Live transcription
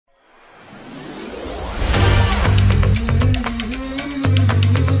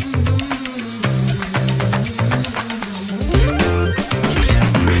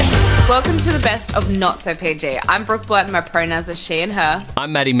best of Not So PG. I'm Brooke Blunt, my pronouns are she and her.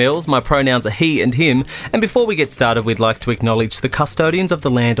 I'm Matty Mills, my pronouns are he and him. And before we get started, we'd like to acknowledge the custodians of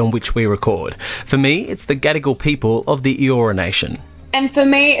the land on which we record. For me, it's the Gadigal People of the Eora Nation. And for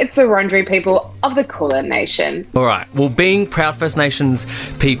me, it's the Wurundjeri people of the Kulin Nation. All right, well, being proud First Nations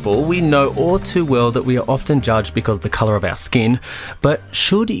people, we know all too well that we are often judged because of the colour of our skin. But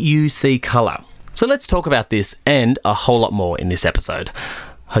should you see colour? So let's talk about this and a whole lot more in this episode.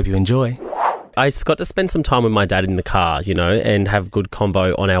 Hope you enjoy. I got to spend some time with my dad in the car, you know, and have good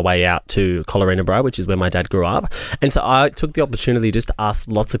convo on our way out to Collarenebri, which is where my dad grew up. And so I took the opportunity just to ask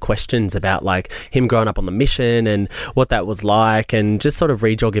lots of questions about, like, him growing up on the mission and what that was like, and just sort of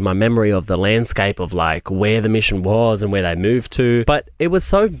rejogging my memory of the landscape of, like, where the mission was and where they moved to. But it was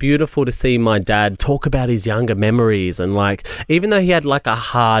so beautiful to see my dad talk about his younger memories, and, like, even though he had, like, a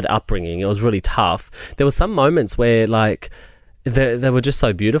hard upbringing, it was really tough, there were some moments where, like, they were just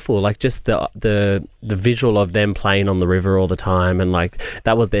so beautiful, like just the visual of them playing on the river all the time, and like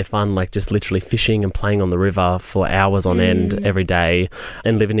that was their fun, like just literally fishing and playing on the river for hours on end every day,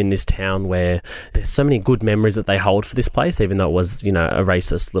 and living in this town where there's so many good memories that they hold for this place, even though it was, you know, a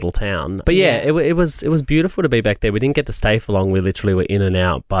racist little town. But yeah, it was beautiful to be back there. We didn't get to stay for long, we literally were in and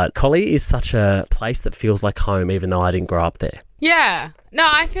out, but Collie is such a place that feels like home, even though I didn't grow up there. Yeah. No,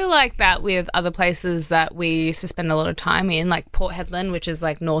 I feel like that with other places that we used to spend a lot of time in, like Port Hedland, which is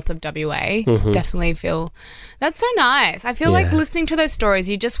like north of WA, definitely feel that's so nice. I feel like listening to those stories,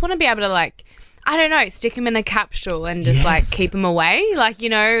 you just want to be able to, like, I don't know, stick them in a capsule and just like keep them away. Like, you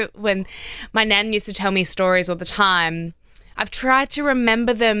know, when my nan used to tell me stories all the time, I've tried to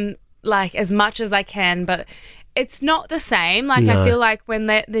remember them like as much as I can, but it's not the same. Like, I feel like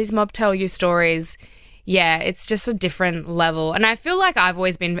when these mob tell you stories, yeah, it's just a different level. And I feel like I've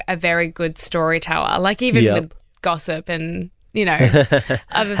always been a very good storyteller, like even with gossip and, you know,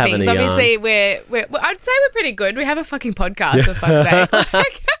 other things. Obviously, I'd say we're pretty good. We have a fucking podcast, for fuck's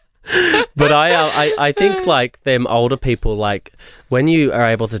sake. But I think, like, them older people, like, when you are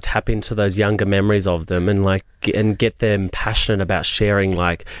able to tap into those younger memories of them and, like, and get them passionate about sharing,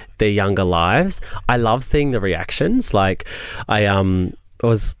 like, their younger lives, I love seeing the reactions. Like, I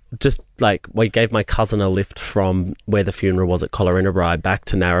was just like, we gave my cousin a lift from where the funeral was at Collarenebri back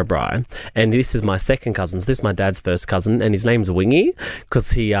to Narrabri, and this is my second cousin. This is my dad's first cousin, and his name's Wingy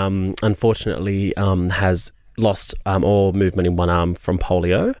because he unfortunately has lost all movement in one arm from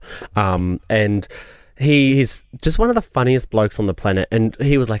polio, and he's just one of the funniest blokes on the planet. And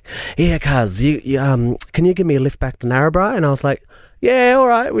he was like, "Yeah, cuz, you can you give me a lift back to Narrabri?" And I was like, yeah, all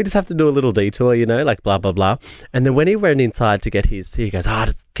right, we just have to do a little detour, you know, like blah, blah, blah. And then when he went inside to get his, he goes,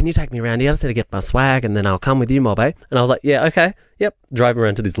 can you take me around here? I just need to get my swag and then I'll come with you, Mobbe. And I was like, yeah, okay, yep. Drive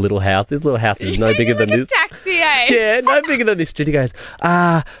around to this little house. This little house is no bigger than this. Taxi, eh? Yeah, no bigger than this. He goes,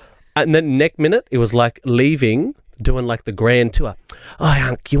 and then next minute, it was like leaving, doing like the grand tour. Oh,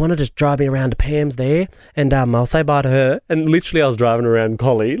 Unc, you want to just drive me around to Pam's there? And I'll say bye to her. And literally I was driving around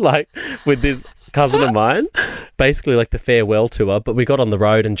Collie, like, with this cousin of mine, basically like the farewell tour. But we got on the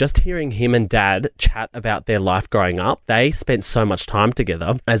road, and just hearing him and Dad chat about their life growing up, they spent so much time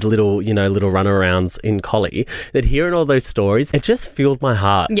together as little runarounds in Collie, that hearing all those stories, it just filled my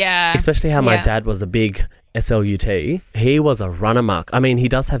heart. Yeah. Especially how my dad was a big SLUT. He was a run amok. I mean, he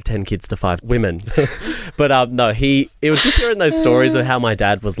does have 10 kids to 5 women. But no, it was just hearing those stories of how my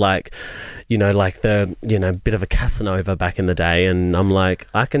dad was like, you know, like the, you know, bit of a Casanova back in the day. And I'm like,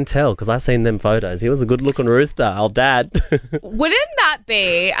 I can tell because I've seen them photos. He was a good looking rooster, old dad. Wouldn't that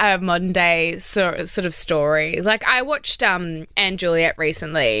be a modern day sort of story? Like, I watched Anne Juliet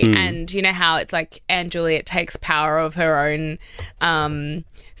recently, and you know how it's like Anne Juliet takes power of her own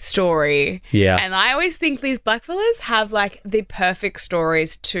story. Yeah. And I always think these blackfellas have like the perfect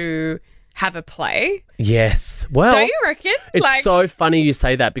stories to have a play. Yes. Well, don't you reckon? It's so funny you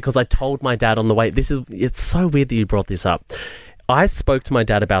say that, because I told my dad on the way, it's so weird that you brought this up. I spoke to my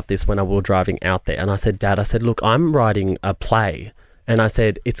dad about this when I was driving out there, and I said, Dad, look, I'm writing a play, and I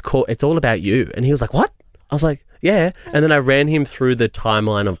said, it's all about you. And he was like, what? I was like, yeah. And then I ran him through the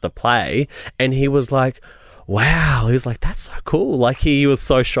timeline of the play, and he was like, wow. He was like, that's so cool. Like, he was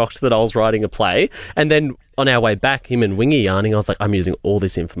so shocked that I was writing a play. And then on our way back, him and Wingy yarning, I was like, I'm using all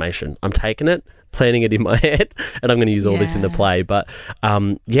this information. I'm taking it, planning it in my head, and I'm going to use all this in the play. But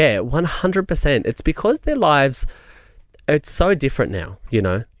 100%. It's because their lives, it's so different now, you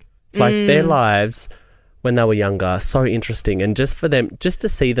know? Like, their lives when they were younger are so interesting. And just for them, just to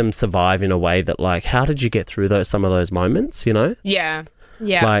see them survive in a way that, like, how did you get through some of those moments, you know? Yeah.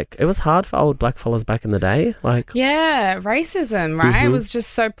 Yeah. Like, it was hard for old black fellas back in the day. Like, yeah, racism, right? It was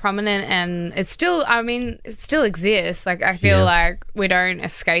just so prominent, and it still exists. Like, I feel like we don't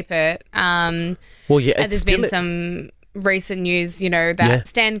escape it. well, yeah, and there's been some recent news, that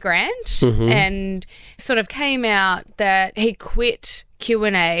Stan Grant and sort of came out that he quit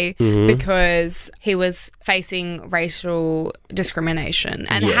Q&A because he was facing racial discrimination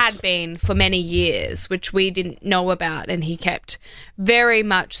and had been for many years, which we didn't know about, and he kept very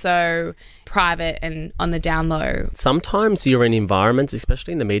much so private and on the down low. Sometimes you're in environments,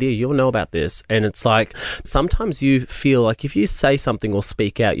 especially in the media, you'll know about this, and it's like sometimes you feel like if you say something or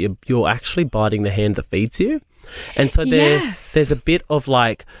speak out, you're actually biting the hand that feeds you. And so there's a bit of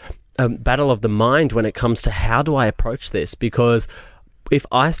like a battle of the mind when it comes to how do I approach this, because if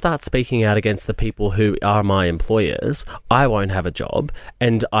I start speaking out against the people who are my employers, I won't have a job,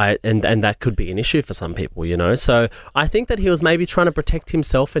 and that could be an issue for some people, So I think that he was maybe trying to protect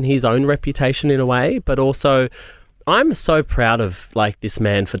himself and his own reputation in a way, but also I'm so proud of like this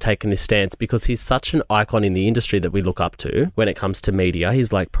man for taking this stance, because he's such an icon in the industry that we look up to when it comes to media.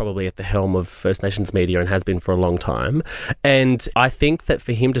 He's like probably at the helm of First Nations media and has been for a long time. And I think that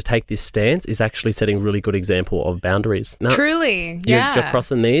for him to take this stance is actually setting a really good example of boundaries. No, truly, yeah. You're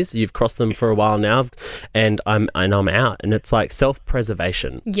crossing these. You've crossed them for a while now, and I'm out. And it's like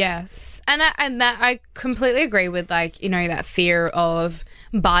self-preservation. Yes, and that I completely agree with, like, that fear of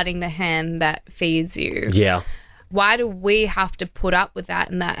biting the hand that feeds you. Yeah. Why do we have to put up with that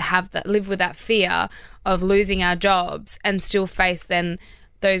and live with that fear of losing our jobs and still face then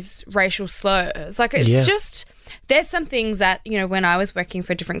those racial slurs? Like, it's just, there's some things that, when I was working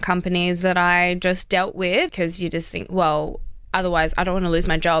for different companies that I just dealt with, because you just think, well, otherwise I don't want to lose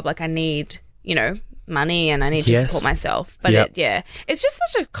my job. Like, I need, money and I need to support myself. But it's just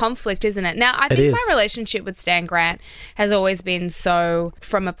such a conflict, isn't it? Now, I think my relationship with Stan Grant has always been so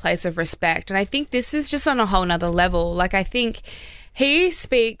from a place of respect. And I think this is just on a whole nother level. Like, I think he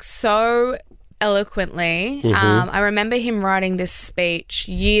speaks so eloquently. I remember him writing this speech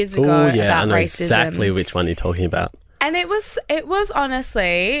years ago about I know racism. Exactly which one you're talking about. And it was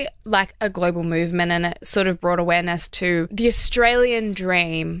honestly like a global movement, and it sort of brought awareness to the Australian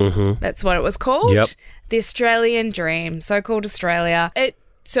dream. That's what it was called. Yep. The Australian dream, so-called Australia. It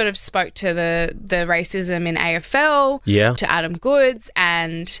sort of spoke to the racism in AFL, to Adam Goods,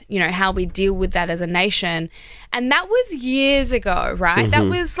 and, how we deal with that as a nation. And that was years ago, right? That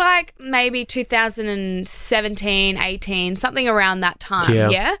was like maybe 2017, 18, something around that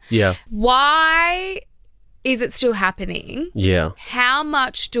time, Yeah. Why is it still happening? Yeah. How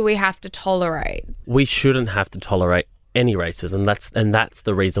much do we have to tolerate? We shouldn't have to tolerate any racism. That's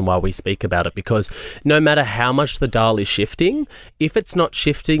the reason why we speak about it, because no matter how much the dial is shifting, if it's not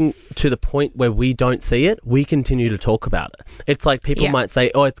shifting to the point where we don't see it, we continue to talk about it. It's like people might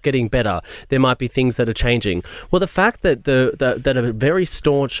say, oh, it's getting better. There might be things that are changing. Well, the fact that that a very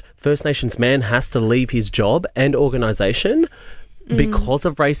staunch First Nations man has to leave his job and organisation because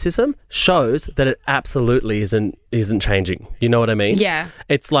of racism shows that it absolutely isn't changing. You know what I mean? Yeah.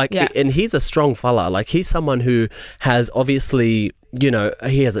 It's like, and he's a strong fella. Like, he's someone who has obviously,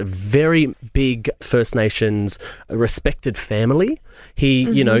 he has a very big First Nations respected family.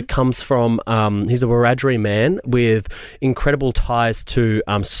 He, comes from, he's a Wiradjuri man with incredible ties to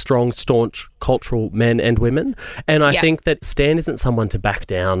strong, staunch cultural men and women. And I think that Stan isn't someone to back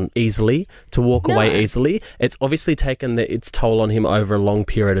down easily, to walk away easily. It's obviously taken its toll on him over a long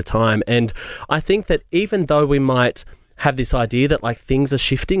period of time. And I think that even though we might have this idea that like things are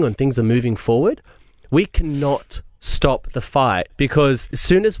shifting and things are moving forward, we cannot stop the fight, because as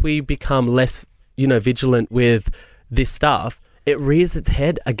soon as we become less, vigilant with this stuff, it rears its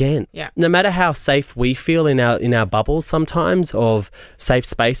head again. Yeah. No matter how safe we feel in our bubbles sometimes of safe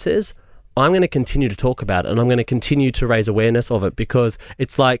spaces, I'm going to continue to talk about it, and I'm going to continue to raise awareness of it, because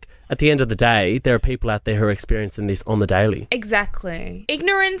it's like, at the end of the day, there are people out there who are experiencing this on the daily. Exactly.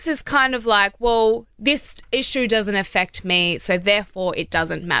 Ignorance is kind of like, well, this issue doesn't affect me, so therefore it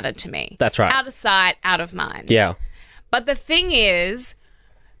doesn't matter to me. That's right. Out of sight, out of mind. Yeah. But the thing is,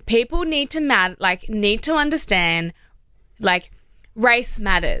 people need to understand, like, race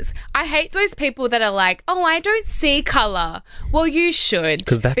matters. I hate those people that are like, oh, I don't see colour. Well, you should.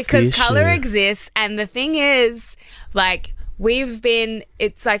 Because colour exists. And the thing is, like,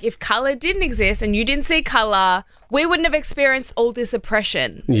 it's like if colour didn't exist and you didn't see colour, we wouldn't have experienced all this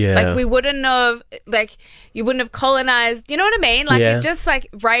oppression. Yeah. Like, we wouldn't have, like, you wouldn't have colonised. You know what I mean? Like, it just, like,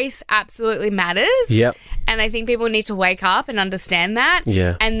 race absolutely matters. Yep. And I think people need to wake up and understand that.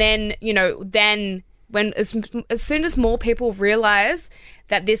 Yeah. And then, when as soon as more people realise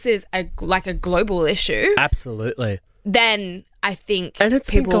that this is a global issue. Absolutely. Then I think And it's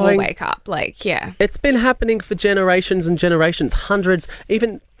people been going, will wake up. Like, yeah. It's been happening for generations and generations, hundreds,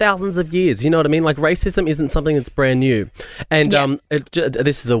 even thousands of years. You know what I mean? Like, racism isn't something that's brand new. And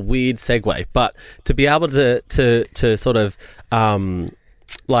this is a weird segue, but to be able to sort of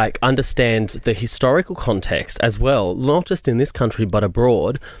like understand the historical context as well, not just in this country but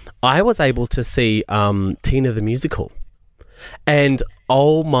abroad, I was able to see Tina the musical. And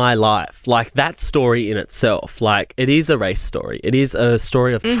oh my life, like that story in itself, like it is a race story. It is a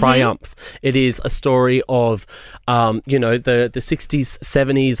story of triumph. It is a story of, you know, the 60s,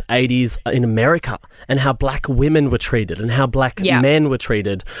 70s, 80s in America and how black women were treated and how black men were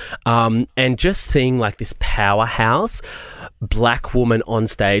treated. And just seeing like this powerhouse black woman on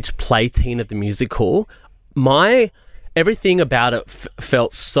stage play Tina the musical, everything about it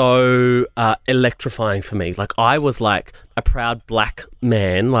felt so electrifying for me. Like I was like a proud black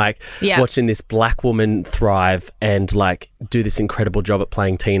man, like watching this black woman thrive and like do this incredible job at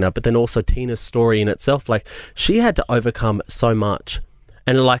playing Tina. But then also Tina's story in itself, like she had to overcome so much.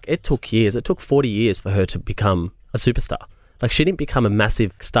 And like it took years. It took 40 years for her to become a superstar. Like she didn't become a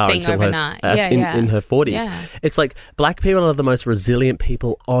massive star until in her 40s. Yeah. It's like black people are the most resilient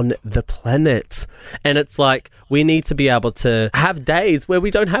people on the planet. And it's like we need to be able to have days where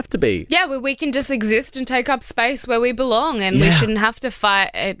we don't have to be. Yeah, where we can just exist and take up space where we belong, and we shouldn't have to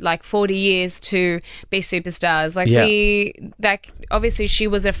fight like 40 years to be superstars. Like obviously she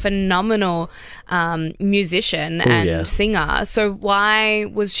was a phenomenal musician and singer. So why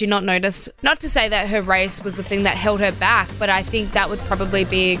was she not noticed? Not to say that her race was the thing that held her back, but I think that would probably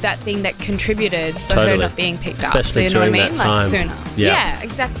be that thing that contributed for her not being picked up. Especially during that time. Like sooner. Yeah,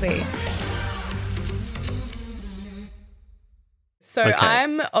 exactly. So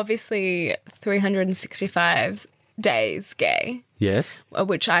I'm obviously 365 days gay. Yes.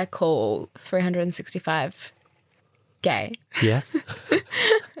 Which I call 365 gay. Yes.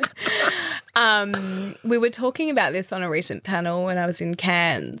 We were talking about this on a recent panel when I was in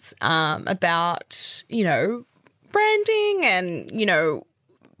Cairns about, you know, branding and, you know,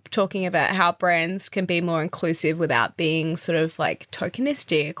 talking about how brands can be more inclusive without being sort of like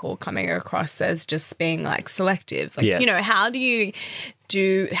tokenistic or coming across as just being like selective. Like, you know, how do you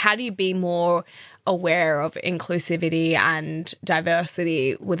be more aware of inclusivity and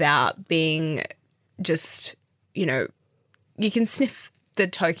diversity without being just, you know, you can sniff the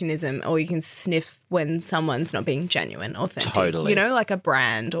tokenism or you can sniff when someone's not being genuine, authentic. Totally. You know, like a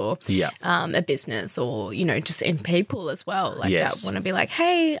brand or a business or, you know, just in people as well. Like that want to be like,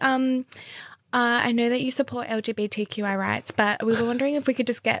 hey, I know that you support LGBTQI rights, but we were wondering if we could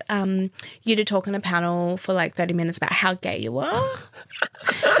just get you to talk on a panel for like 30 minutes about how gay you are.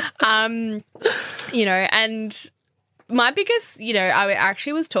 You know, and my biggest, you know, I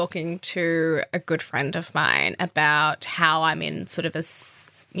actually was talking to a good friend of mine about how I'm in sort of a,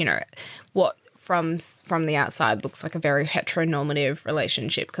 you know, what from the outside looks like a very heteronormative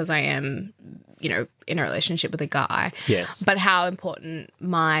relationship because I am, you know, in a relationship with a guy. Yes. But how important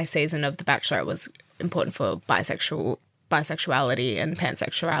my season of The Bachelor was important for bisexuality and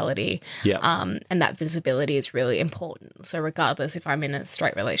pansexuality. Yeah. And that visibility is really important. So regardless if I'm in a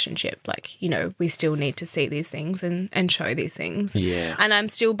straight relationship, like, you know, we still need to see these things and show these things. Yeah. And I'm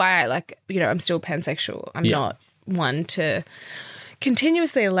still like, you know, I'm still pansexual. I'm not one to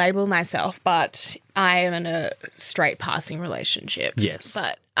continuously label myself, but I am in a straight passing relationship. Yes.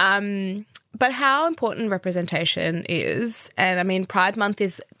 But how important representation is, and I mean, Pride Month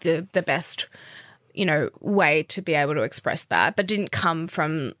is the best, you know, way to be able to express that, but didn't come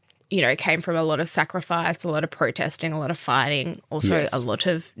from, you know, came from a lot of sacrifice, a lot of protesting, a lot of fighting, also a lot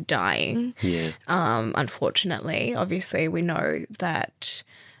of dying. Yeah. Unfortunately, obviously, we know that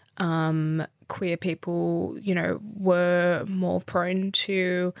queer people, you know, were more prone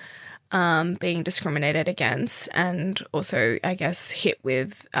to being discriminated against and also, I guess, hit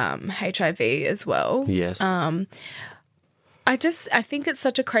with HIV as well. Yes. I think it's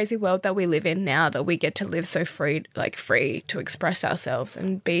such a crazy world that we live in now that we get to live so free to express ourselves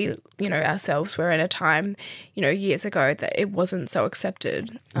and be, you know, ourselves. We're in a time, you know, years ago that it wasn't so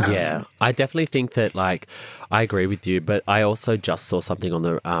accepted. Yeah, I definitely think that, like, I agree with you, but I also just saw something on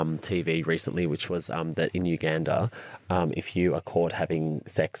the TV recently, which was that in Uganda, if you are caught having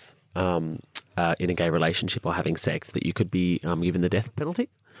sex in a gay relationship or having sex, that you could be given the death penalty.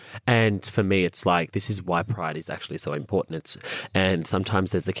 And for me, it's like, this is why Pride is actually so important. And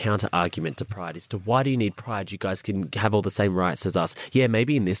sometimes there's the counter argument to Pride as to why do you need Pride? You guys can have all the same rights as us. Yeah,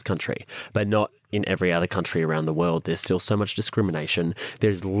 maybe in this country, but not in every other country around the world. There's still so much discrimination.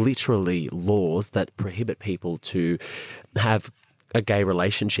 There's literally laws that prohibit people to have a gay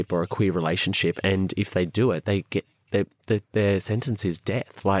relationship or a queer relationship. And if they do it, they get their sentence is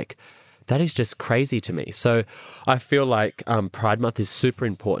death. Like, that is just crazy to me. So I feel like Pride Month is super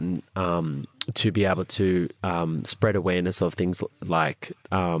important to be able to spread awareness of things like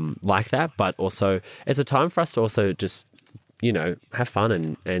that, but also it's a time for us to also just, you know, have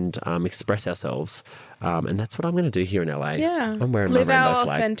fun and express ourselves. And that's what I'm going to do here in LA. Yeah. I'm wearing live my rainbow our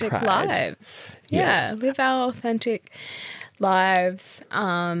flag. authentic Pride. lives. Yes. Yeah, live our authentic lives.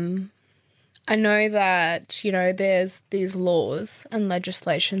 I know that, you know, there's these laws and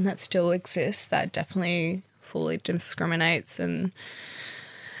legislation that still exists that definitely fully discriminates and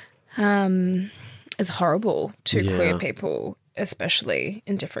is horrible to queer people, especially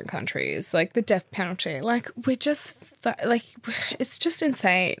in different countries. Like the death penalty. Like, we're just, like, it's just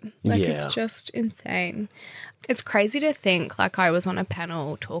insane. Like, it's just insane. It's crazy to think, like, I was on a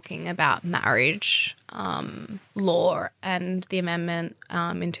panel talking about marriage law and the amendment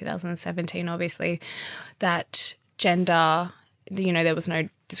in 2017, obviously, that gender, you know, there was no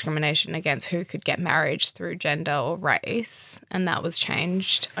discrimination against who could get marriage through gender or race, and that was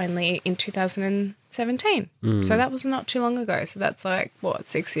changed only in 2017. So that was not too long ago. So that's like, what,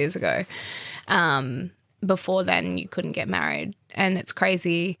 6 years ago. Before then, you couldn't get married, and it's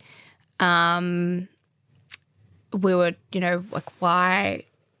crazy. We were, you know, like, why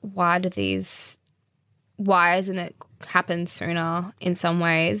isn't it happen sooner in some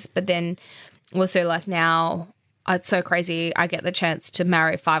ways? But then also, like, now it's so crazy. I get the chance to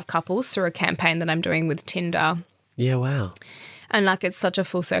marry 5 couples through a campaign that I'm doing with Tinder. Yeah, wow. And, like, it's such a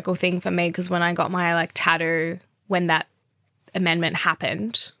full circle thing for me, because when I got my, like, tattoo, when that amendment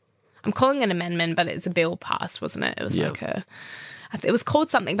happened, I'm calling it an amendment, but it's a bill passed, wasn't it? It was like it was called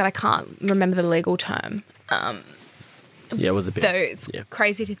something, but I can't remember the legal term. Yeah, it was a bit. So it's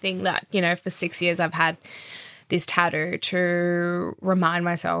crazy to think that, you know, for 6 years I've had this tattoo to remind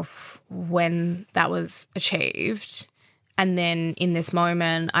myself when that was achieved. And then in this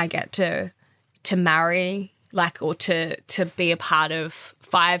moment I get to marry, like, or to be a part of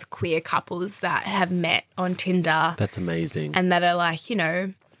 5 queer couples that have met on Tinder. That's amazing. And that are, like, you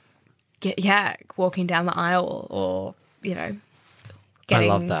know, walking down the aisle, or, you know, I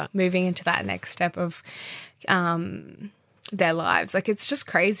love that. moving into that next step of their lives. Like, it's just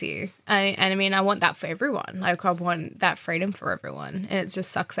crazy. And I mean, I want that for everyone. Like, I want that freedom for everyone. And it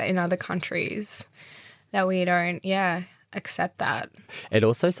just sucks that in other countries that we don't, accept that. And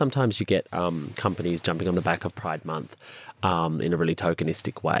also sometimes you get companies jumping on the back of Pride Month in a really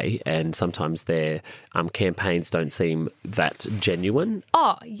tokenistic way, and sometimes their campaigns don't seem that genuine.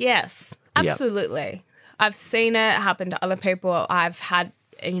 Oh, yes, absolutely. Yep. I've seen it happen to other people. I've had,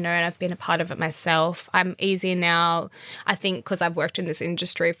 you know, and I've been a part of it myself. I'm easier now, I think, because I've worked in this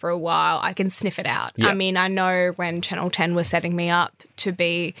industry for a while. I can sniff it out. Yep. I mean, I know when Channel 10 was setting me up to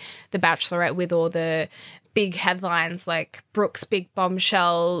be the Bachelorette with all the big headlines like Brooke's Big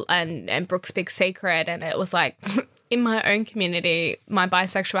Bombshell and Brooke's Big Secret, and it was like, in my own community, my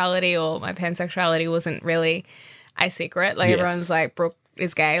bisexuality or my pansexuality wasn't really a secret. Like, everyone's like, Brooke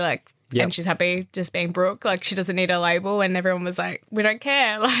is gay, like, and she's happy just being Brooke. Like, she doesn't need a label. And everyone was like, we don't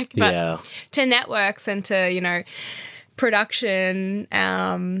care. Like, but to networks and to, you know, production,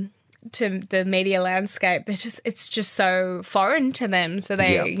 to the media landscape, it's just so foreign to them. So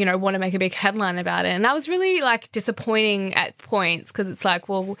they, you know, want to make a big headline about it. And that was really, like, disappointing at points, because it's like,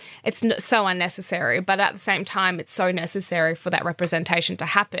 well, it's so unnecessary. But at the same time, it's so necessary for that representation to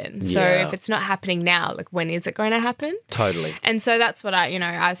happen. So if it's not happening now, like, when is it going to happen? Totally. And so that's what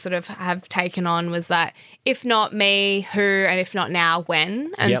I sort of have taken on, was that if not me, who, and if not now,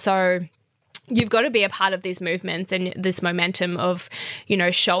 when? And so you've got to be a part of these movements and this momentum of, you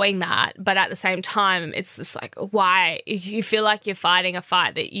know, showing that. But at the same time, it's just like, why? You feel like you're fighting a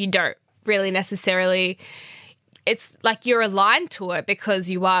fight that you don't really necessarily, it's like you're aligned to it because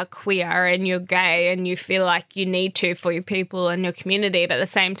you are queer and you're gay and you feel like you need to for your people and your community. But at the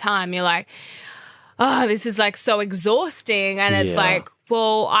same time, you're like, oh, this is like so exhausting. And it's like,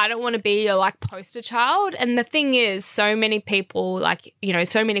 well, I don't want to be your, like, poster child. And the thing is, so many people, like, you know,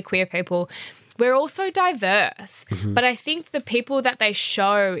 so many queer people, we're all so diverse. But I think the people that they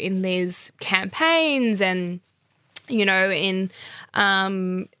show in these campaigns and, you know, in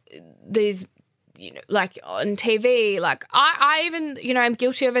these, you know, like on TV, like I even, you know, I'm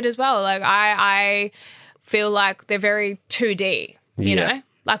guilty of it as well. Like I feel like they're very 2D, you know?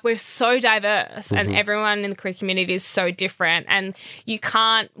 Like, we're so diverse and everyone in the queer community is so different, and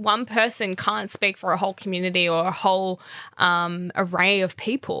one person can't speak for a whole community or a whole array of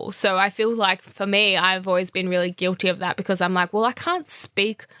people. So I feel like for me, I've always been really guilty of that, because I'm like, well, I can't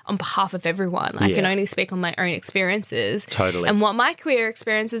speak on behalf of everyone. I can only speak on my own experiences. Totally. And what my queer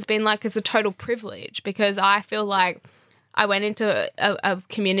experience has been like is a total privilege, because I feel like I went into a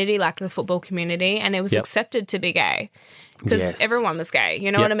community like the football community, and it was accepted to be gay. Because everyone was gay,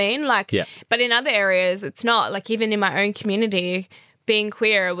 you know what I mean? Like, but in other areas, it's not. Like, even in my own community, being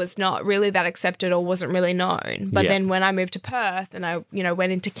queer was not really that accepted or wasn't really known. But then when I moved to Perth and I,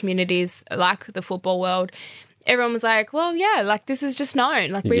 went into communities like the football world, everyone was like, well, yeah, like, this is just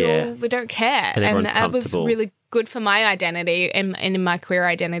known. Like, we don't care. And that was really good for my identity and in my queer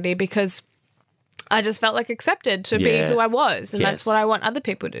identity, because I just felt like accepted to be who I was, and that's what I want other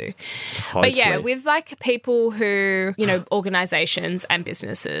people to do. Totally. But yeah, with like people who, organisations and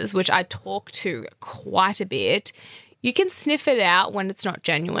businesses, which I talk to quite a bit, you can sniff it out when it's not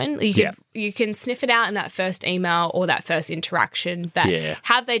genuine. You can sniff it out in that first email or that first interaction, that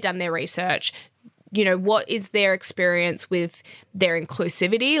have they done their research? What is their experience with their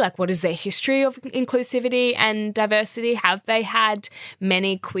inclusivity? Like, what is their history of inclusivity and diversity? Have they had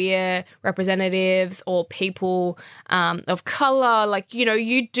many queer representatives or people of colour? Like,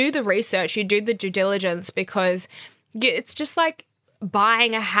 you do the research, you do the due diligence, because it's just like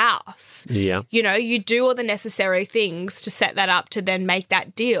buying a house. Yeah. You do all the necessary things to set that up to then make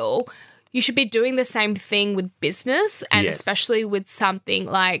that deal. You should be doing the same thing with business, and especially with something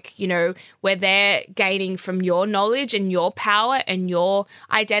like, where they're gaining from your knowledge and your power and your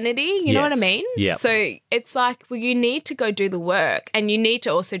identity. You know what I mean? Yeah. So it's like, well, you need to go do the work, and you need to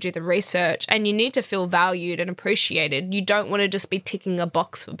also do the research, and you need to feel valued and appreciated. You don't want to just be ticking a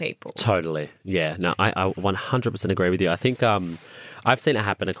box for people. Totally. Yeah. No, I 100% agree with you. I think I've seen it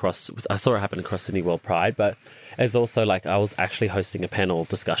happen I saw it happen across Sydney World Pride, but it's also like I was actually hosting a panel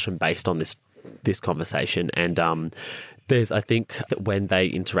discussion based on this conversation, and I think that when they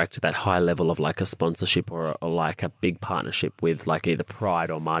interact at that high level of like a sponsorship or like a big partnership with like either Pride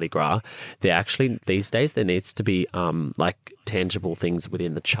or Mardi Gras, there actually these days there needs to be like tangible things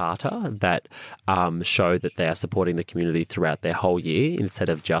within the charter that show that they are supporting the community throughout their whole year instead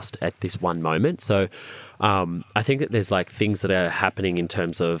of just at this one moment. So I think that there's like things that are happening in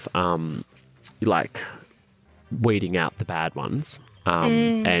terms of like weeding out the bad ones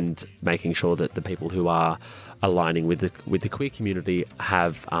and making sure that the people who are aligning with the queer community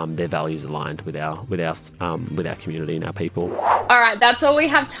have their values aligned with our community and our people. All right, that's all we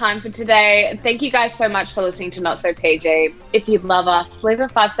have time for today. Thank you guys so much for listening to Not So PG. If you love us, leave a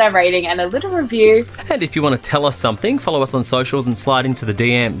 5-star rating and a little review. And if you want to tell us something, follow us on socials and slide into the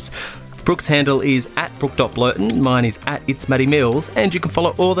DMs. Brooke's handle is @Brooke.Blurton, mine is @It'sMattyMills, and you can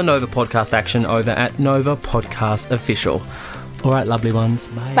follow all the Nova Podcast action over at Nova Podcast Official. All right, lovely ones.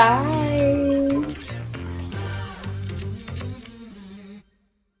 Bye. Bye.